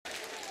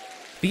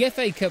The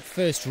FA Cup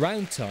first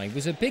round tie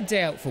was a big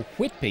day out for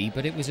Whitby,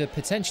 but it was a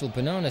potential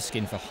banana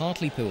skin for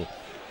Hartlepool.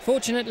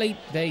 Fortunately,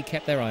 they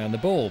kept their eye on the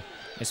ball,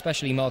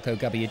 especially Marco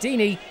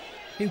Gabbiadini,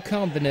 who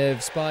calmed the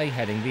nerves by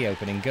heading the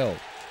opening goal.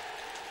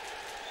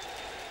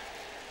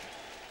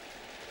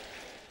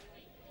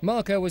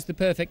 Marco was the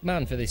perfect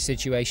man for this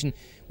situation.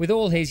 With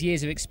all his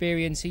years of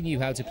experience, he knew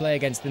how to play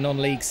against the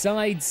non-league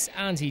sides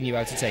and he knew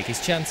how to take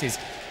his chances.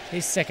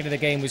 His second of the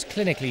game was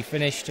clinically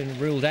finished and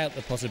ruled out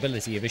the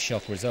possibility of a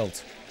shock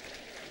result.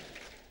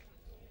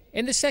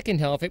 In the second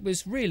half, it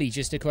was really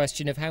just a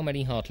question of how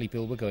many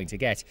Hartlepool were going to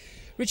get.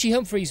 Ritchie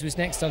Humphreys was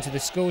next onto the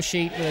score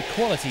sheet with a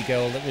quality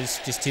goal that was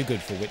just too good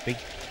for Whitby.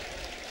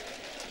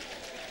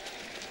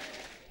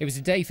 It was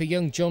a day for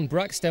young John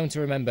Brackstone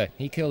to remember.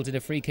 He curled in a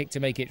free kick to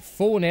make it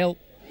 4-0.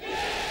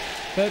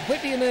 But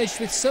Whitby emerged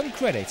with some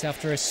credit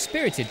after a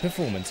spirited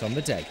performance on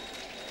the day.